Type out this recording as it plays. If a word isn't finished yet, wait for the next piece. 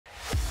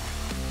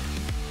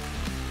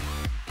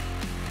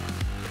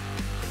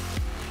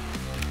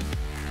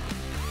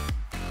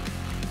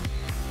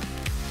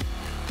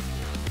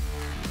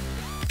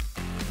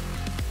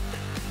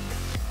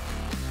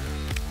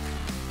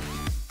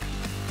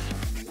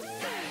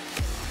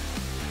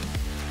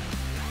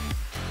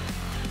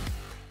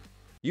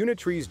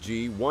Unitree's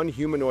G1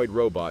 humanoid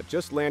robot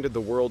just landed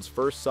the world's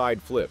first side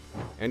flip,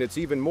 and it's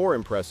even more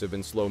impressive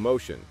in slow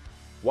motion.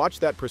 Watch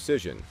that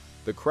precision,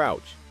 the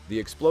crouch, the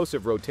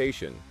explosive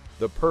rotation,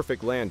 the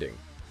perfect landing.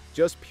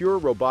 Just pure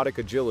robotic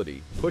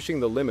agility,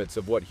 pushing the limits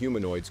of what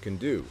humanoids can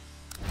do.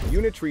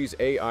 Unitree's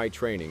AI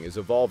training is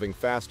evolving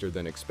faster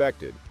than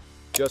expected.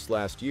 Just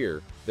last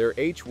year, their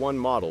H1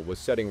 model was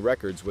setting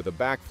records with a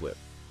backflip.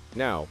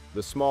 Now,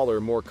 the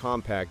smaller, more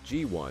compact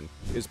G1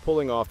 is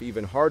pulling off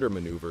even harder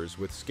maneuvers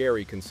with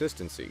scary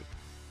consistency.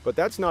 But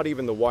that's not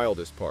even the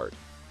wildest part.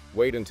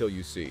 Wait until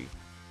you see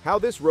how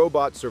this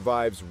robot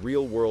survives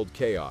real-world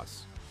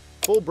chaos.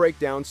 Full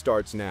breakdown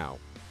starts now.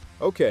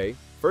 Okay,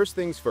 first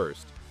things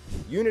first.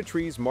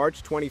 Unitree's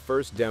March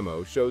 21st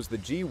demo shows the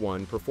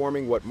G1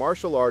 performing what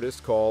martial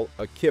artists call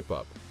a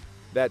Kip-Up.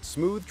 That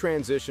smooth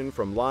transition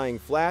from lying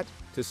flat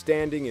to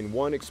standing in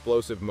one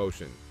explosive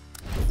motion.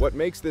 What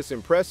makes this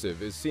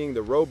impressive is seeing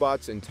the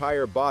robot's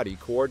entire body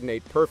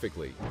coordinate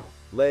perfectly.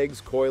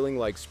 Legs coiling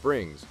like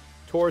springs,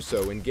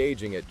 torso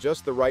engaging at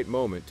just the right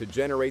moment to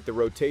generate the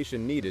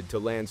rotation needed to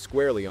land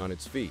squarely on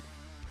its feet.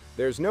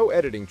 There's no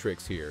editing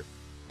tricks here.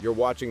 You're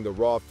watching the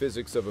raw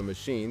physics of a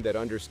machine that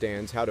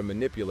understands how to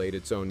manipulate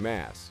its own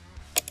mass.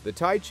 The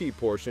Tai Chi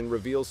portion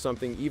reveals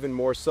something even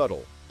more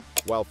subtle.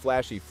 While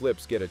flashy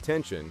flips get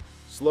attention,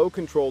 slow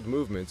controlled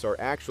movements are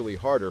actually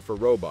harder for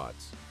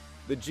robots.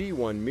 The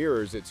G1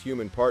 mirrors its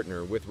human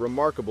partner with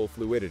remarkable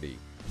fluidity.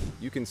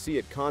 You can see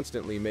it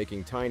constantly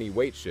making tiny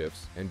weight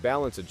shifts and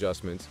balance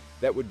adjustments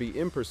that would be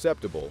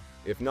imperceptible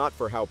if not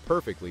for how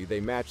perfectly they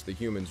match the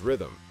human's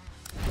rhythm.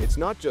 It's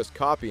not just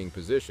copying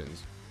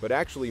positions, but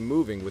actually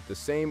moving with the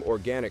same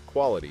organic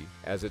quality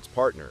as its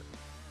partner.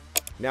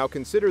 Now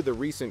consider the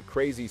recent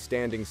crazy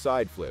standing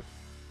side flip.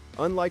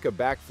 Unlike a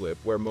backflip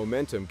where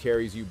momentum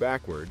carries you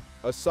backward,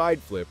 a side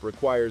flip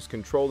requires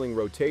controlling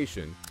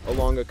rotation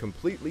along a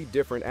completely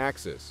different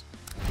axis.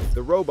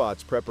 The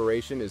robot's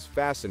preparation is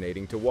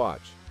fascinating to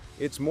watch.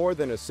 It's more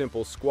than a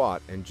simple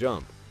squat and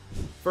jump.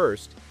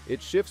 First,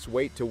 it shifts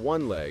weight to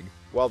one leg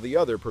while the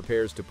other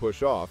prepares to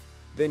push off,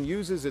 then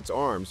uses its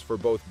arms for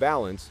both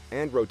balance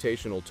and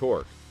rotational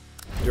torque.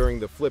 During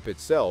the flip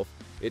itself,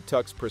 it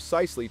tucks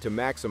precisely to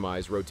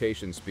maximize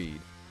rotation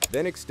speed,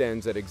 then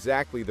extends at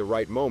exactly the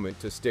right moment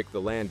to stick the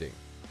landing.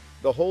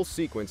 The whole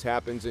sequence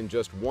happens in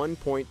just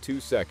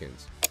 1.2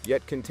 seconds,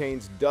 yet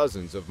contains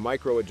dozens of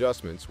micro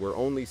adjustments we're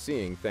only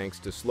seeing thanks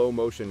to slow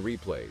motion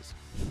replays.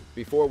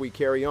 Before we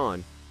carry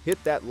on,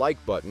 hit that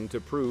like button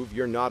to prove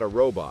you're not a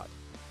robot.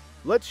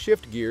 Let's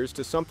shift gears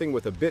to something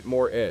with a bit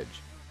more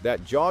edge,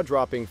 that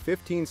jaw-dropping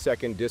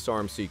 15-second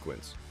disarm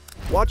sequence.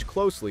 Watch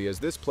closely as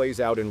this plays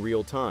out in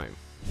real time.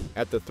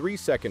 At the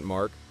 3-second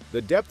mark,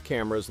 the depth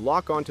cameras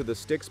lock onto the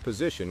stick's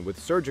position with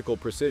surgical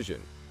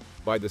precision.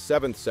 By the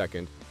 7th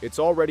second, it's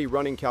already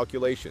running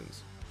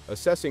calculations,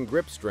 assessing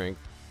grip strength,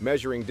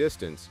 measuring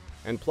distance,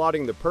 and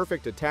plotting the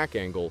perfect attack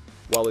angle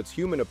while its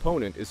human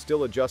opponent is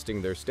still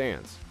adjusting their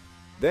stance.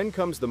 Then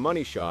comes the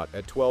money shot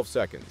at 12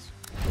 seconds.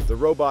 The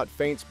robot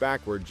feints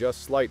backward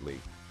just slightly,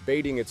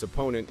 baiting its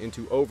opponent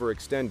into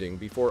overextending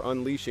before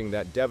unleashing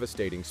that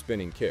devastating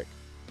spinning kick.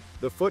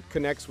 The foot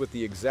connects with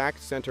the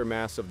exact center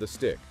mass of the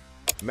stick.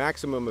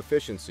 Maximum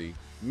efficiency,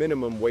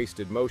 minimum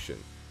wasted motion.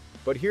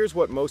 But here's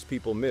what most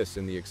people miss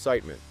in the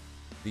excitement: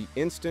 the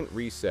instant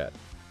reset.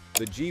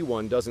 The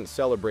G1 doesn't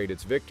celebrate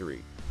its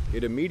victory.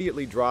 It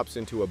immediately drops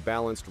into a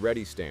balanced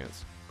ready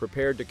stance,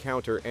 prepared to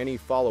counter any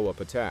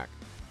follow-up attack.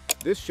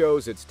 This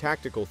shows its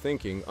tactical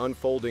thinking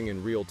unfolding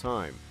in real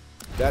time.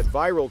 That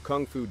viral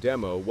Kung Fu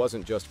demo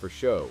wasn't just for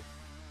show.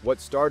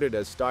 What started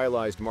as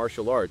stylized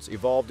martial arts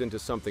evolved into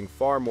something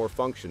far more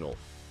functional,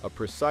 a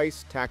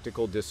precise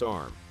tactical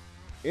disarm.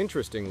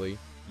 Interestingly,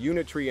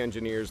 Unitree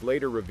engineers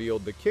later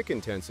revealed the kick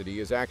intensity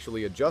is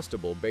actually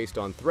adjustable based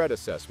on threat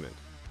assessment,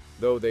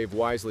 though they've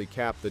wisely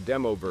capped the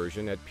demo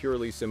version at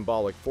purely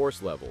symbolic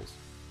force levels.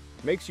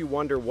 Makes you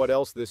wonder what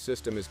else this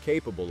system is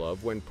capable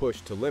of when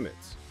pushed to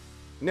limits.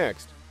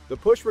 Next, the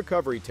push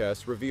recovery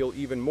tests reveal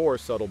even more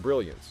subtle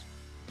brilliance.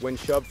 When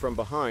shoved from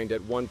behind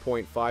at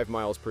 1.5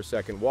 miles per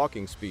second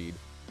walking speed,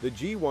 the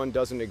G1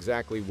 doesn't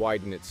exactly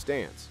widen its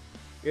stance.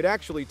 It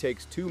actually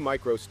takes 2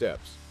 micro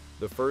steps,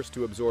 the first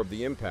to absorb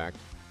the impact,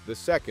 the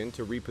second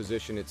to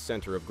reposition its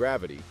center of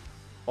gravity,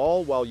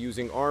 all while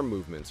using arm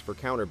movements for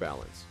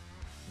counterbalance.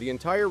 The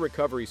entire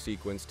recovery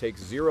sequence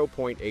takes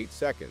 0.8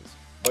 seconds,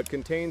 but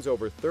contains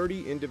over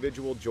 30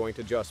 individual joint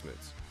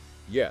adjustments.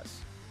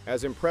 Yes,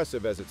 as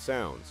impressive as it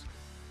sounds,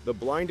 the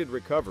blinded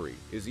recovery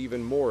is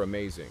even more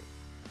amazing.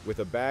 With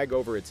a bag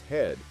over its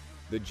head,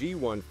 the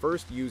G1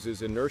 first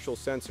uses inertial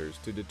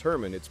sensors to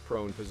determine its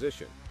prone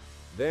position.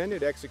 Then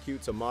it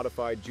executes a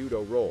modified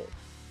judo roll,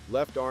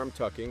 left arm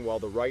tucking while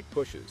the right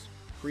pushes,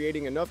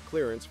 creating enough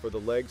clearance for the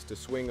legs to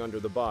swing under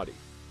the body.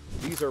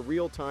 These are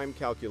real-time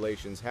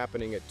calculations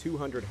happening at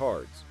 200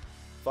 Hz,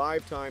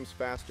 5 times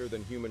faster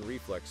than human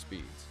reflex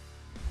speeds.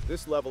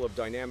 This level of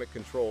dynamic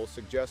control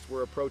suggests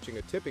we're approaching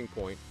a tipping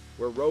point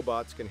where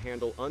robots can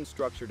handle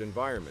unstructured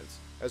environments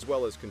as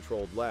well as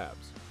controlled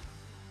labs.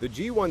 The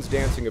G1's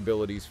dancing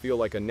abilities feel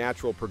like a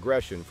natural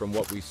progression from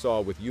what we saw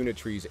with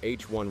Unitree's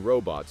H1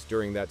 robots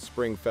during that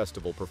spring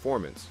festival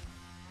performance.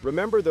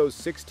 Remember those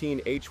 16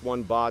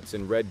 H1 bots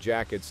in red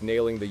jackets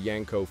nailing the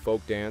Yanko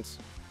folk dance?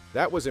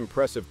 That was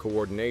impressive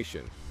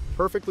coordination,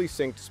 perfectly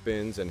synced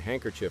spins and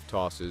handkerchief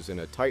tosses in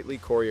a tightly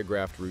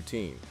choreographed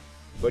routine.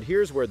 But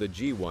here's where the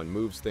G1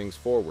 moves things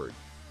forward.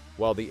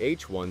 While the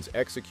H1s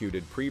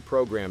executed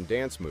pre-programmed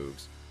dance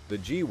moves, the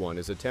G1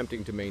 is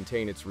attempting to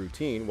maintain its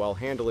routine while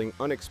handling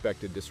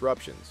unexpected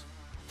disruptions.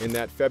 In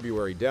that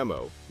February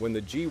demo, when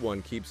the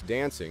G1 keeps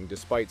dancing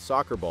despite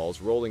soccer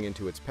balls rolling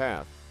into its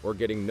path or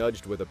getting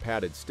nudged with a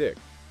padded stick,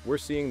 we're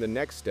seeing the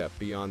next step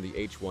beyond the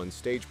H1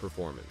 stage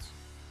performance.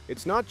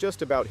 It's not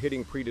just about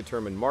hitting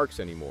predetermined marks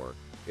anymore,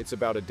 it's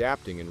about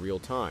adapting in real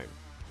time.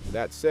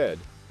 That said,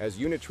 as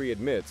Unitree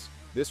admits,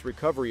 this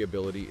recovery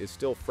ability is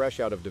still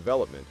fresh out of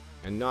development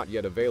and not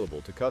yet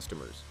available to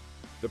customers.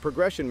 The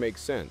progression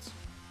makes sense.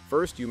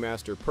 First, you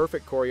master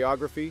perfect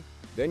choreography,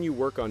 then you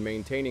work on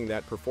maintaining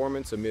that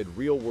performance amid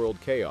real-world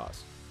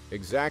chaos,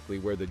 exactly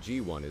where the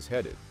G1 is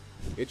headed.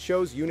 It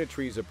shows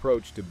Unitree's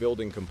approach to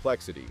building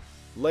complexity,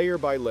 layer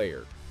by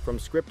layer, from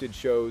scripted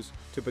shows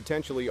to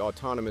potentially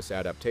autonomous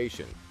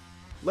adaptation.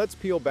 Let's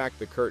peel back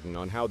the curtain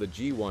on how the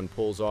G1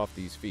 pulls off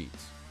these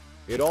feats.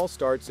 It all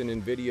starts in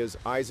Nvidia's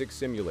Isaac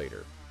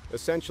simulator,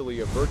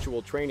 essentially a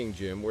virtual training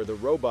gym where the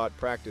robot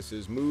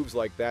practices moves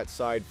like that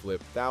side flip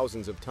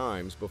thousands of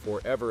times before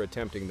ever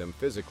attempting them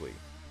physically.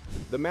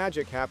 The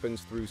magic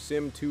happens through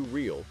Sim2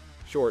 Real,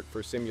 short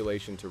for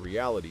simulation to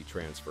reality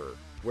transfer,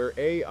 where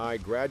AI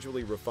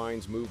gradually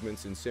refines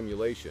movements in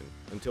simulation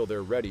until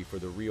they're ready for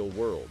the real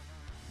world.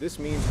 This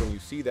means when you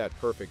see that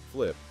perfect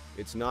flip,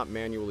 it's not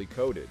manually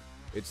coded,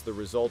 it's the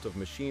result of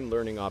machine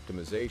learning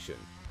optimization.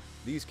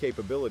 These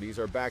capabilities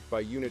are backed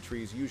by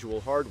Unitree's usual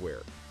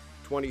hardware: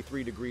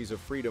 23 degrees of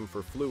freedom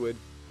for fluid,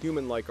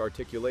 human-like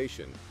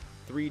articulation,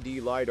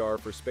 3D LiDAR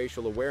for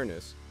spatial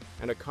awareness,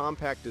 and a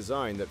compact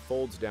design that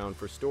folds down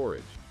for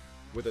storage.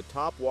 With a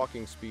top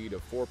walking speed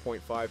of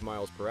 4.5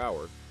 miles per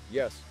hour,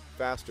 yes,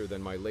 faster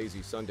than my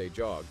lazy Sunday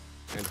jog,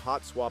 and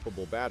hot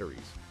swappable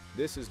batteries,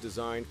 this is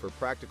designed for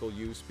practical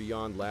use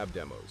beyond lab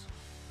demos.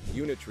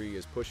 Unitree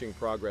is pushing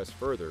progress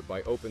further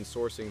by open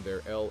sourcing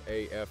their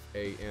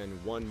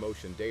LAFAN1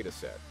 motion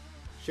dataset,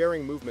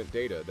 sharing movement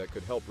data that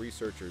could help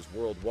researchers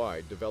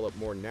worldwide develop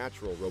more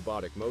natural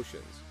robotic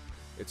motions.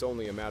 It's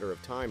only a matter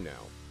of time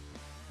now.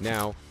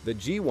 Now, the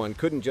G1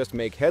 couldn't just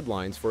make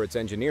headlines for its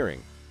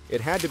engineering. It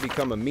had to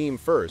become a meme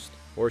first,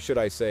 or should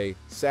I say,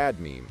 sad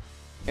meme.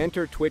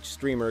 Enter Twitch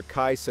streamer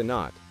Kai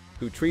Cenat,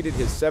 who treated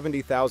his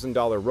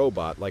 $70,000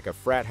 robot like a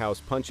frat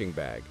house punching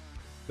bag.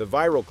 The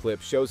viral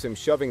clip shows him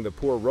shoving the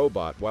poor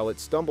robot while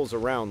it stumbles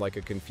around like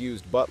a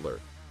confused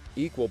butler,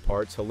 equal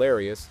parts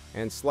hilarious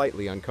and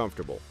slightly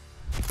uncomfortable.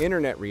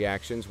 Internet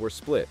reactions were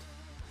split.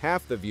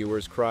 Half the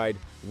viewers cried,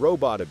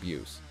 "Robot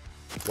abuse,"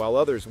 while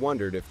others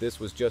wondered if this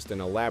was just an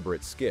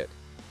elaborate skit.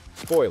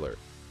 Spoiler: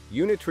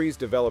 Unitree's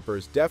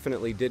developers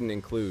definitely didn't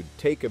include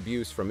 "take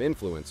abuse from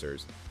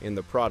influencers" in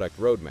the product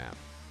roadmap.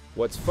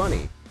 What's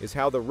funny is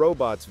how the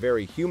robot's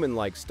very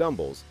human-like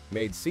stumbles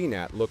made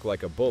Cenat look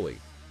like a bully.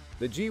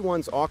 The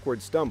G1's awkward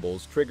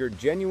stumbles triggered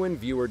genuine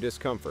viewer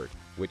discomfort,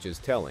 which is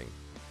telling.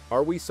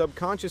 Are we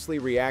subconsciously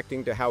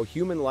reacting to how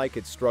human-like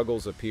its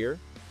struggles appear?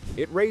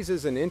 It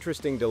raises an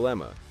interesting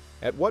dilemma.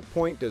 At what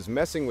point does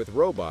messing with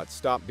robots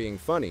stop being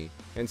funny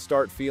and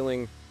start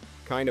feeling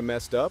kinda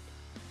messed up?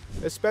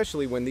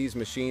 Especially when these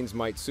machines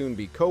might soon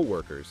be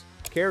co-workers,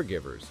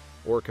 caregivers,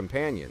 or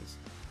companions.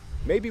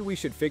 Maybe we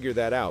should figure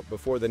that out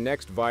before the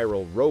next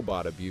viral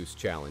robot abuse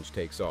challenge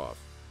takes off.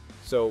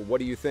 So, what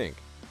do you think?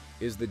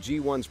 Is the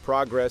G1's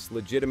progress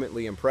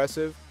legitimately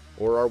impressive,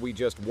 or are we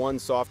just one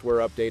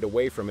software update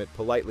away from it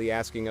politely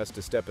asking us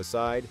to step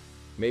aside?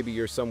 Maybe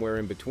you're somewhere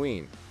in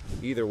between.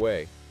 Either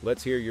way,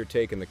 let's hear your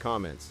take in the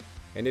comments.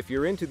 And if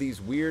you're into these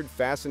weird,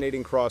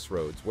 fascinating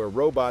crossroads where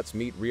robots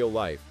meet real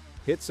life,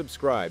 hit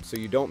subscribe so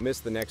you don't miss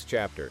the next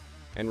chapter.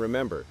 And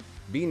remember,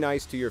 be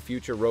nice to your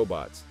future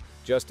robots,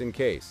 just in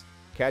case.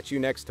 Catch you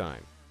next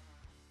time.